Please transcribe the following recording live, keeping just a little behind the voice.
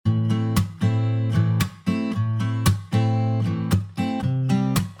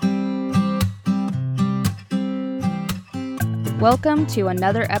Welcome to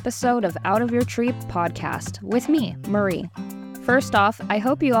another episode of Out of Your Tree podcast with me, Marie. First off, I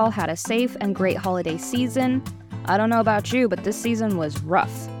hope you all had a safe and great holiday season. I don't know about you, but this season was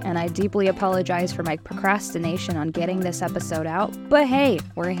rough, and I deeply apologize for my procrastination on getting this episode out, but hey,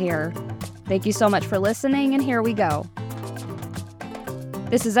 we're here. Thank you so much for listening, and here we go.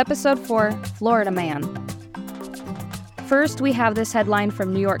 This is episode 4, Florida Man. First, we have this headline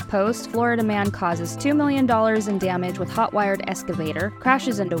from New York Post. Florida man causes $2 million in damage with hot-wired excavator,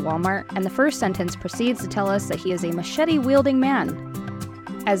 crashes into Walmart, and the first sentence proceeds to tell us that he is a machete-wielding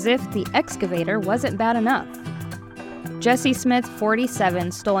man. As if the excavator wasn't bad enough. Jesse Smith,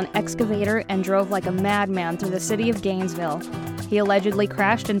 47, stole an excavator and drove like a madman through the city of Gainesville. He allegedly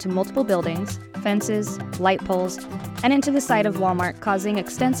crashed into multiple buildings, fences, light poles, and into the site of Walmart, causing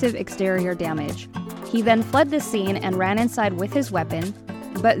extensive exterior damage. He then fled the scene and ran inside with his weapon,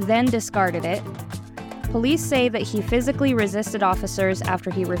 but then discarded it. Police say that he physically resisted officers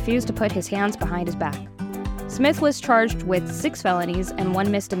after he refused to put his hands behind his back. Smith was charged with 6 felonies and 1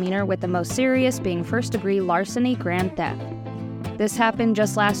 misdemeanor, with the most serious being first-degree larceny grand theft. This happened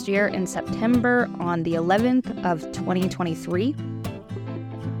just last year in September on the 11th of 2023.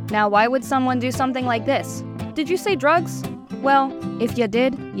 Now, why would someone do something like this? Did you say drugs? Well, if you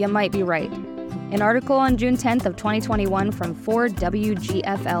did, you might be right. An article on June 10th of 2021 from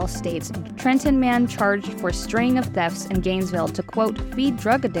 4WGFL states, Trenton man charged for string of thefts in Gainesville to, quote, feed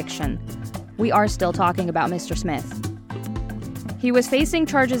drug addiction. We are still talking about Mr. Smith. He was facing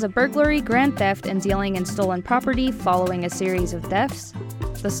charges of burglary, grand theft, and dealing in stolen property following a series of thefts.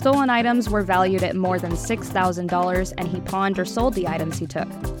 The stolen items were valued at more than $6,000, and he pawned or sold the items he took.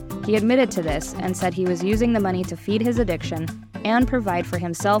 He admitted to this and said he was using the money to feed his addiction and provide for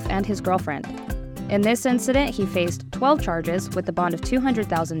himself and his girlfriend. In this incident, he faced 12 charges with a bond of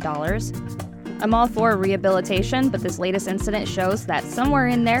 $200,000. I'm all for rehabilitation, but this latest incident shows that somewhere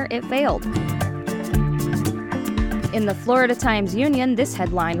in there it failed. In the Florida Times-Union, this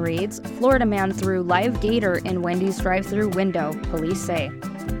headline reads, Florida man threw live gator in Wendy's drive-thru window, police say.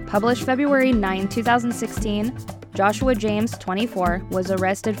 Published February 9, 2016, Joshua James, 24, was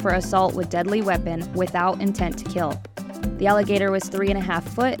arrested for assault with deadly weapon without intent to kill. The alligator was 3.5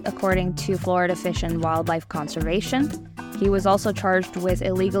 foot, according to Florida Fish and Wildlife Conservation. He was also charged with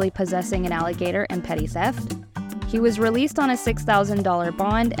illegally possessing an alligator and petty theft. He was released on a $6,000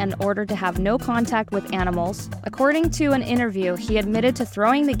 bond and ordered to have no contact with animals. According to an interview, he admitted to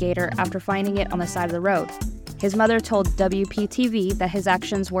throwing the gator after finding it on the side of the road. His mother told WPTV that his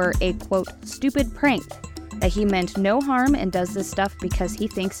actions were a, quote, stupid prank, that he meant no harm and does this stuff because he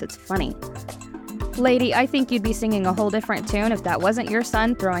thinks it's funny. Lady, I think you'd be singing a whole different tune if that wasn't your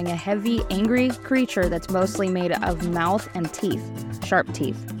son throwing a heavy, angry creature that's mostly made of mouth and teeth, sharp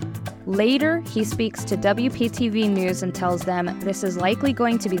teeth. Later, he speaks to WPTV News and tells them this is likely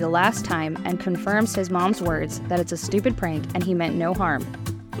going to be the last time and confirms his mom's words that it's a stupid prank and he meant no harm.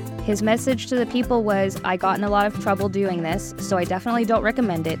 His message to the people was, I got in a lot of trouble doing this, so I definitely don't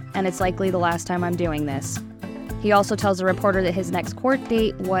recommend it, and it's likely the last time I'm doing this. He also tells a reporter that his next court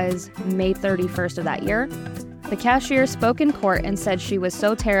date was May 31st of that year. The cashier spoke in court and said she was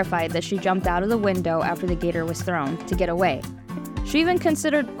so terrified that she jumped out of the window after the gator was thrown to get away. She even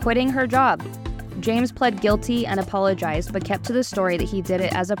considered quitting her job. James pled guilty and apologized, but kept to the story that he did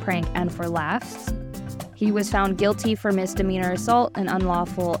it as a prank and for laughs. He was found guilty for misdemeanor assault and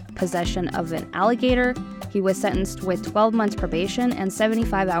unlawful possession of an alligator. He was sentenced with 12 months probation and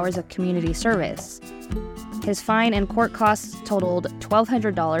 75 hours of community service. His fine and court costs totaled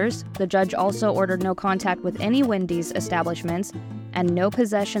 $1,200. The judge also ordered no contact with any Wendy's establishments and no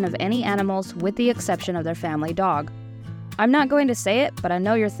possession of any animals with the exception of their family dog. I'm not going to say it, but I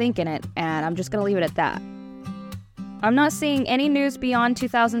know you're thinking it, and I'm just going to leave it at that. I'm not seeing any news beyond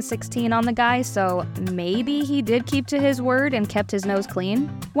 2016 on the guy, so maybe he did keep to his word and kept his nose clean.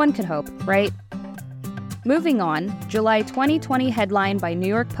 One could hope, right? Moving on, July 2020 headline by New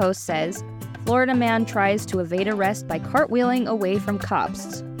York Post says, Florida man tries to evade arrest by cartwheeling away from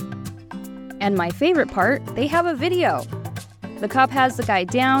cops. And my favorite part, they have a video. The cop has the guy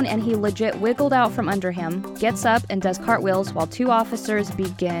down and he legit wiggled out from under him, gets up and does cartwheels while 2 officers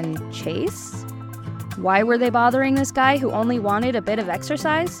begin chase? Why were they bothering this guy who only wanted a bit of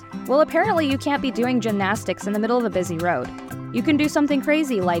exercise? Well, apparently you can't be doing gymnastics in the middle of a busy road. You can do something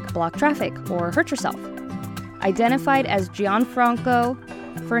crazy like block traffic or hurt yourself. Identified as Gianfranco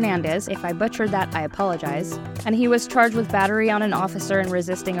Fernandez, if I butchered that, I apologize, and he was charged with battery on an officer and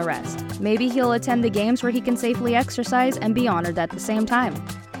resisting arrest. Maybe he'll attend the games where he can safely exercise and be honored at the same time.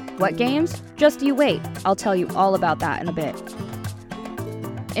 What games? Just you wait. I'll tell you all about that in a bit.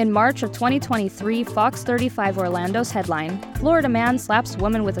 In March of 2023, Fox 35 Orlando's headline, "Florida man slaps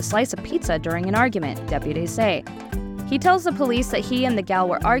woman with a slice of pizza during an argument," deputies say. He tells the police that he and the gal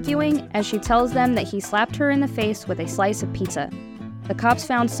were arguing, and she tells them that he slapped her in the face with a slice of pizza. The cops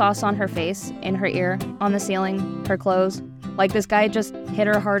found sauce on her face, in her ear, on the ceiling, her clothes. Like this guy just hit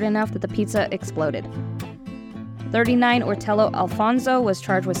her hard enough that the pizza exploded. 39 Ortello Alfonso was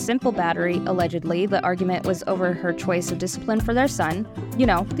charged with simple battery. Allegedly, the argument was over her choice of discipline for their son. You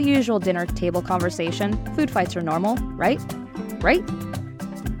know, the usual dinner table conversation. Food fights are normal, right? Right?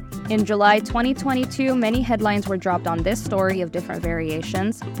 In July 2022, many headlines were dropped on this story of different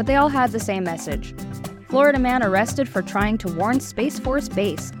variations, but they all had the same message. Florida man arrested for trying to warn Space Force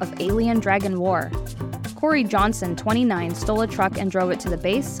base of alien dragon war. Corey Johnson, 29, stole a truck and drove it to the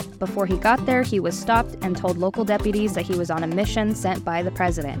base. Before he got there, he was stopped and told local deputies that he was on a mission sent by the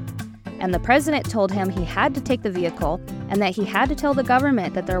president. And the president told him he had to take the vehicle and that he had to tell the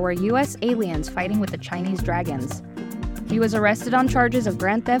government that there were U.S. aliens fighting with the Chinese dragons. He was arrested on charges of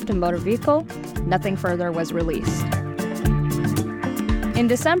grand theft and motor vehicle. Nothing further was released. In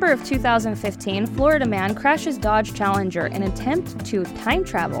December of 2015, Florida man crashes Dodge Challenger in an attempt to time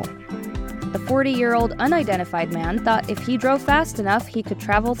travel. The 40-year-old unidentified man thought if he drove fast enough, he could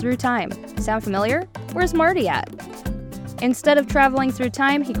travel through time. Sound familiar? Where's Marty at? Instead of traveling through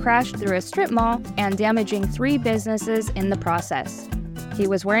time, he crashed through a strip mall and damaging 3 businesses in the process. He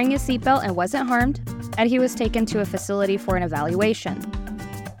was wearing his seatbelt and wasn't harmed, and he was taken to a facility for an evaluation.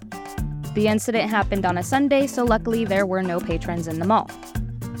 The incident happened on a Sunday, so luckily there were no patrons in the mall.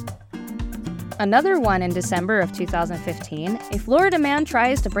 Another one in December of 2015, a Florida man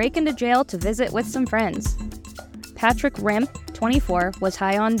tries to break into jail to visit with some friends. Patrick Rimp, 24, was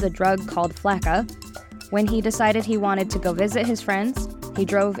high on the drug called Flakka. When he decided he wanted to go visit his friends, he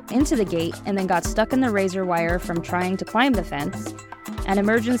drove into the gate and then got stuck in the razor wire from trying to climb the fence. An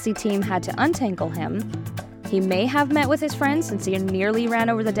emergency team had to untangle him. He may have met with his friends since he nearly ran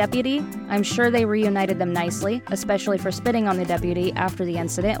over the deputy. I'm sure they reunited them nicely, especially for spitting on the deputy after the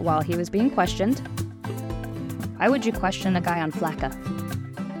incident while he was being questioned. Why would you question a guy on Flakka?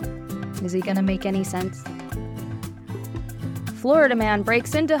 Is he gonna make any sense? Florida man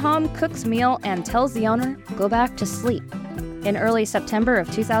breaks into home, cooks meal, and tells the owner, "Go back to sleep." In early September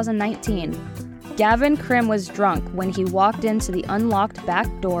of 2019, Gavin Krim was drunk when he walked into the unlocked back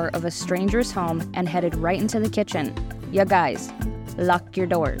door of a stranger's home and headed right into the kitchen. "Ya guys, lock your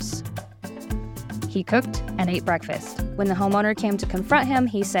doors." He cooked and ate breakfast. When the homeowner came to confront him,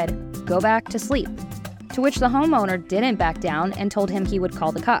 he said, "Go back to sleep," to which the homeowner didn't back down and told him he would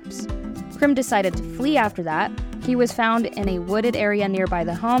call the cops. Krim decided to flee after that. He was found in a wooded area nearby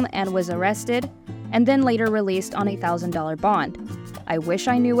the home and was arrested, and then later released on a $1,000 bond. I wish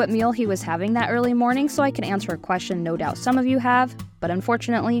I knew what meal he was having that early morning so I could answer a question no doubt some of you have, but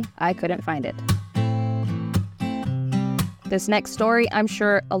unfortunately, I couldn't find it. This next story, I'm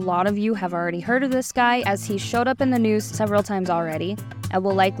sure a lot of you have already heard of this guy, as he showed up in the news several times already, and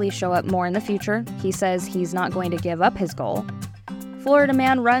will likely show up more in the future. He says he's not going to give up his goal. Florida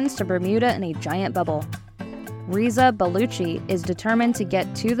man runs to Bermuda in a giant bubble. Riza Bellucci is determined to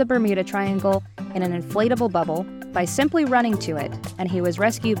get to the Bermuda Triangle in an inflatable bubble by simply running to it, and he was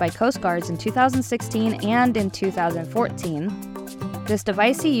rescued by Coast Guards in 2016 and in 2014. This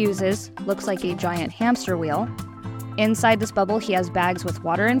device he uses looks like a giant hamster wheel. Inside this bubble, he has bags with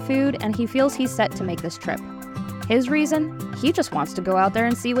water and food, and he feels he's set to make this trip. His reason? He just wants to go out there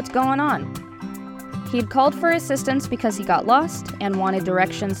and see what's going on. He'd called for assistance because he got lost and wanted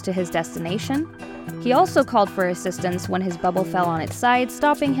directions to his destination. He also called for assistance when his bubble fell on its side,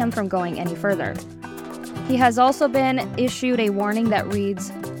 stopping him from going any further. He has also been issued a warning that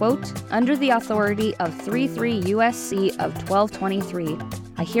reads, quote, "Under the authority of 33 U.S.C. of 1223,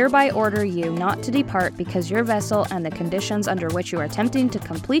 I hereby order you not to depart because your vessel and the conditions under which you are attempting to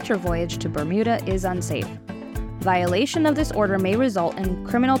complete your voyage to Bermuda is unsafe. Violation of this order may result in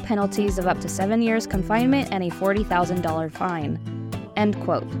criminal penalties of up to 7 years confinement and a $40,000 fine." End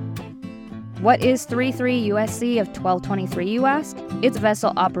quote. What is 33 U.S.C. of 1223, you ask? It's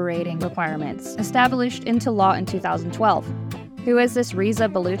vessel operating requirements, established into law in 2012. Who is this Riza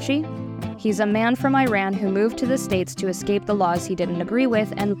Bellucci? He's a man from Iran who moved to the States to escape the laws he didn't agree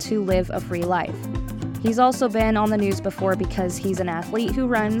with and to live a free life. He's also been on the news before because he's an athlete who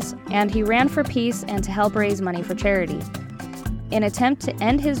runs, and he ran for peace and to help raise money for charity. In an attempt to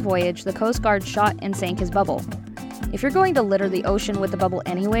end his voyage, the Coast Guard shot and sank his bubble. If you're going to litter the ocean with the bubble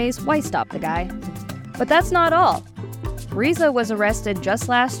anyways, why stop the guy? But that's not all. Riza was arrested just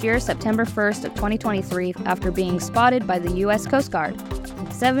last year, September 1st of 2023, after being spotted by the U.S. Coast Guard.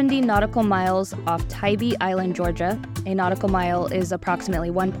 70 nautical miles off Tybee Island, Georgia, A nautical mile is approximately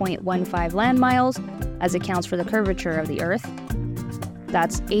 1.15 land miles, as it counts for the curvature of the Earth.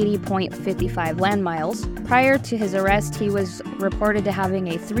 That's 80.55 land miles. Prior to his arrest, he was reported to having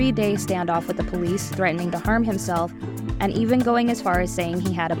a 3-day standoff with the police, threatening to harm himself, and even going as far as saying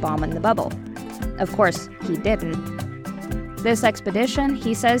he had a bomb in the bubble. Of course, he didn't. This expedition,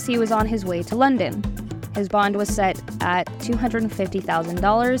 he says he was on his way to London. His bond was set at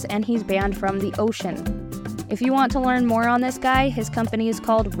 $250,000, and he's banned from the ocean. If you want to learn more on this guy, his company is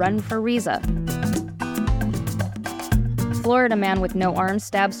called Run for Riza. Florida man with no arms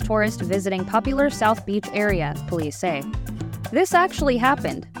stabs tourist visiting popular South Beach area, police say. This actually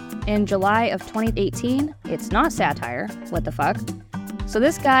happened. In July of 2018, it's not satire, what the fuck. So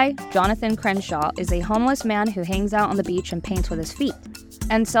this guy, Jonathan Crenshaw, is a homeless man who hangs out on the beach and paints with his feet,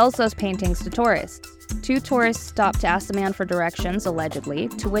 and sells those paintings to tourists. 2 tourists stopped to ask the man for directions, allegedly,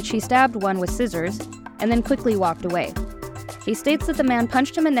 to which he stabbed one with scissors, and then quickly walked away. He states that the man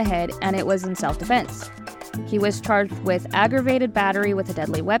punched him in the head and it was in self-defense. He was charged with aggravated battery with a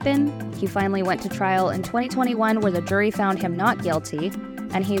deadly weapon. He finally went to trial in 2021 where the jury found him not guilty,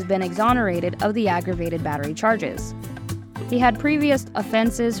 and he's been exonerated of the aggravated battery charges. He had previous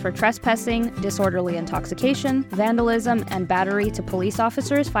offenses for trespassing, disorderly intoxication, vandalism, and battery to police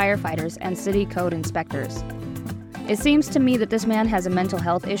officers, firefighters, and city code inspectors. It seems to me that this man has a mental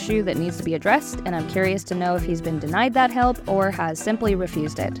health issue that needs to be addressed, and I'm curious to know if he's been denied that help or has simply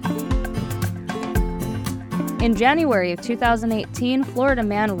refused it. In January of 2018, Florida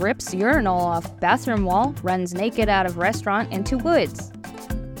man rips urinal off bathroom wall, runs naked out of restaurant into woods.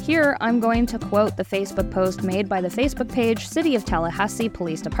 Here, I'm going to quote the Facebook post made by the Facebook page City of Tallahassee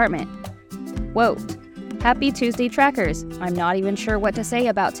Police Department. Quote, "Happy Tuesday, trackers. I'm not even sure what to say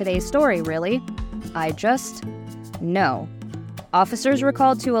about today's story, really. I just know. Officers were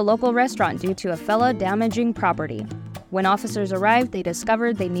called to a local restaurant due to a fella damaging property. When officers arrived, they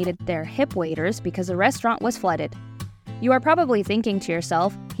discovered they needed their hip waders because the restaurant was flooded. You are probably thinking to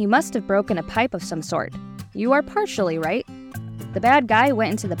yourself, he must have broken a pipe of some sort. You are partially right. The bad guy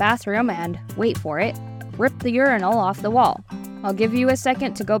went into the bathroom and, wait for it, ripped the urinal off the wall. I'll give you a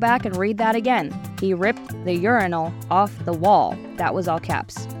second to go back and read that again. He ripped the urinal off the wall." That was all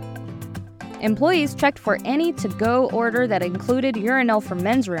caps. Employees checked for any to-go order that included urinal for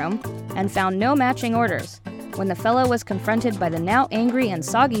men's room and found no matching orders. When the fellow was confronted by the now angry and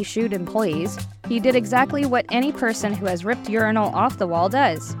soggy-shoed employees, he did exactly what any person who has ripped urinal off the wall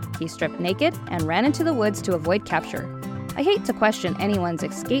does. He stripped naked and ran into the woods to avoid capture. I hate to question anyone's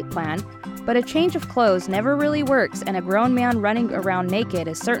escape plan, but a change of clothes never really works, and a grown man running around naked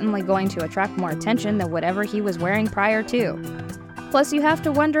is certainly going to attract more attention than whatever he was wearing prior to. Plus, you have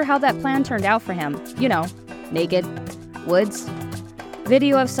to wonder how that plan turned out for him. You know, naked, woods.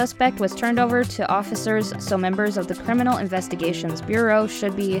 Video of suspect was turned over to officers, so members of the Criminal Investigations Bureau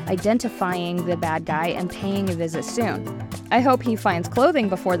should be identifying the bad guy and paying a visit soon. I hope he finds clothing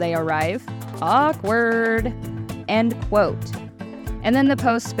before they arrive. Awkward. End quote. And then the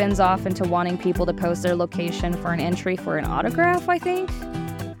post spins off into wanting people to post their location for an entry for an autograph, I think?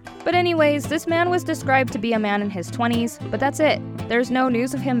 But anyways, this man was described to be a man in his 20s, but that's it. There's no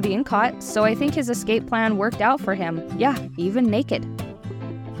news of him being caught, so I think his escape plan worked out for him. Yeah, even naked.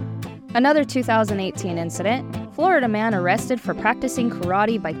 Another 2018 incident, Florida man arrested for practicing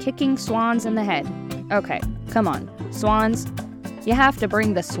karate by kicking swans in the head. Okay, come on, swans? You have to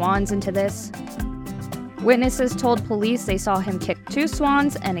bring the swans into this. Witnesses told police they saw him kick 2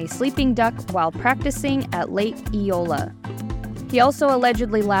 swans and a sleeping duck while practicing at Lake Eola. He also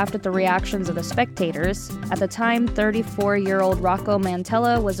allegedly laughed at the reactions of the spectators. At the time, 34-year-old Rocco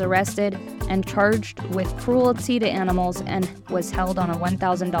Mantella was arrested and charged with cruelty to animals and was held on a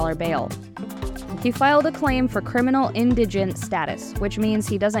 $1,000 bail. He filed a claim for criminal indigent status, which means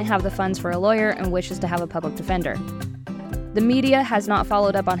he doesn't have the funds for a lawyer and wishes to have a public defender. The media has not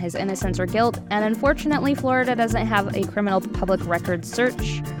followed up on his innocence or guilt, and unfortunately, Florida doesn't have a criminal public records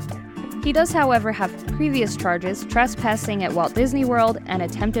search. He does, however, have previous charges, trespassing at Walt Disney World and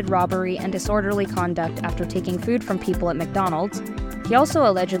attempted robbery and disorderly conduct after taking food from people at McDonald's. He also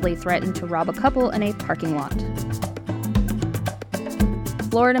allegedly threatened to rob a couple in a parking lot.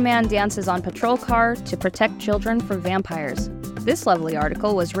 Florida man dances on patrol car to protect children from vampires. This lovely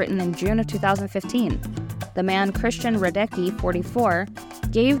article was written in June of 2015. The man, Christian Radecki, 44,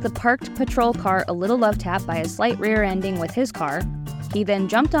 gave the parked patrol car a little love tap by a slight rear-ending with his car. He then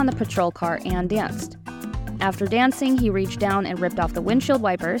jumped on the patrol car and danced. After dancing, he reached down and ripped off the windshield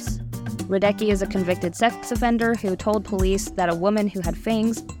wipers. Radecki is a convicted sex offender who told police that a woman who had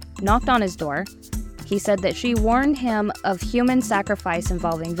fangs knocked on his door. He said that she warned him of human sacrifice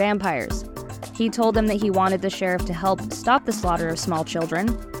involving vampires. He told them that he wanted the sheriff to help stop the slaughter of small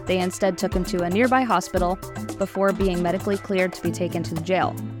children. They instead took him to a nearby hospital before being medically cleared to be taken to the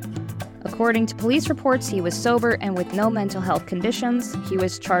jail. According to police reports, he was sober and with no mental health conditions. He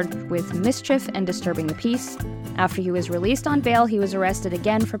was charged with mischief and disturbing the peace. After he was released on bail, he was arrested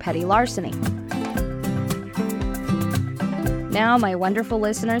again for petty larceny. Now, my wonderful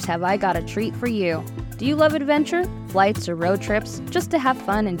listeners, have I got a treat for you. Do you love adventure, flights, or road trips, just to have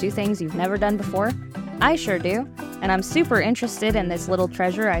fun and do things you've never done before? I sure do, and I'm super interested in this little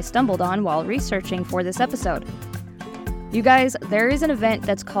treasure I stumbled on while researching for this episode. You guys, there is an event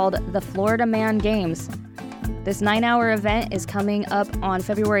that's called the Florida Man Games. This 9-hour event is coming up on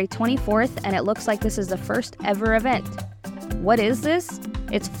February 24th, and it looks like this is the first ever event. What is this?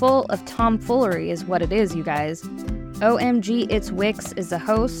 It's full of tomfoolery is what it is, you guys. OMG It's Wix is the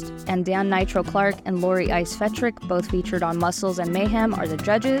host, and Dan Nitro Clark and Lori Ice Fetrick, both featured on Muscles and Mayhem, are the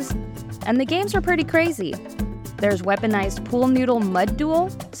judges. And the games are pretty crazy. There's weaponized pool noodle mud duel.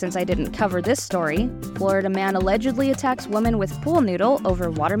 Since I didn't cover this story, Florida man allegedly attacks woman with pool noodle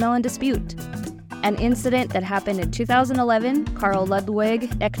over watermelon dispute. An incident that happened in 2011, Carl Ludwig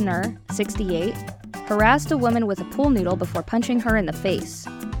Eckner, 68, harassed a woman with a pool noodle before punching her in the face.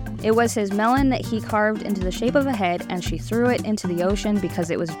 It was his melon that he carved into the shape of a head, and she threw it into the ocean because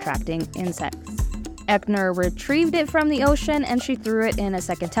it was attracting insects. Eckner retrieved it from the ocean, and she threw it in a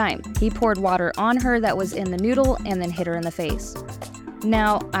second time. He poured water on her that was in the noodle and then hit her in the face.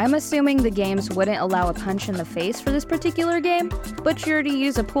 Now, I'm assuming the games wouldn't allow a punch in the face for this particular game, but you're to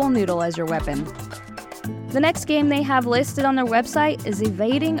use a pool noodle as your weapon. The next game they have listed on their website is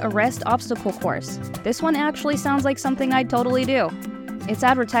Evading Arrest Obstacle Course. This one actually sounds like something I'd totally do. It's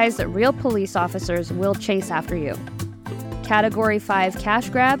advertised that real police officers will chase after you. Category 5 Cash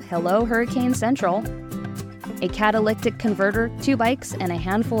Grab, Hello Hurricane Central. A catalytic converter, 2 bikes, and a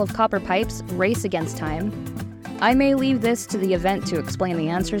handful of copper pipes race against time. I may leave this to the event to explain the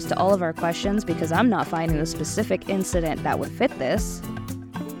answers to all of our questions because I'm not finding a specific incident that would fit this.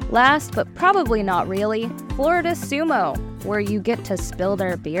 Last, but probably not really, Florida Sumo, where you get to spill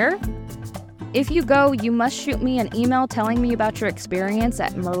their beer. If you go, you must shoot me an email telling me about your experience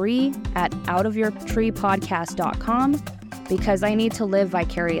at marie@outofyourtreepodcast.com because I need to live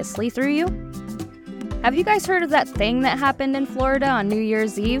vicariously through you. Have you guys heard of that thing that happened in Florida on New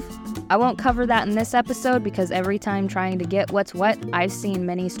Year's Eve? I won't cover that in this episode because every time trying to get what's what, I've seen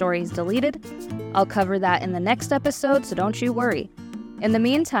many stories deleted. I'll cover that in the next episode, so don't you worry. In the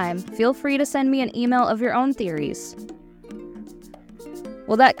meantime, feel free to send me an email of your own theories.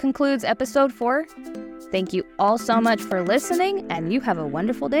 Well, that concludes episode 4. Thank you all so much for listening, and you have a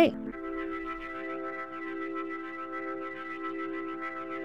wonderful day.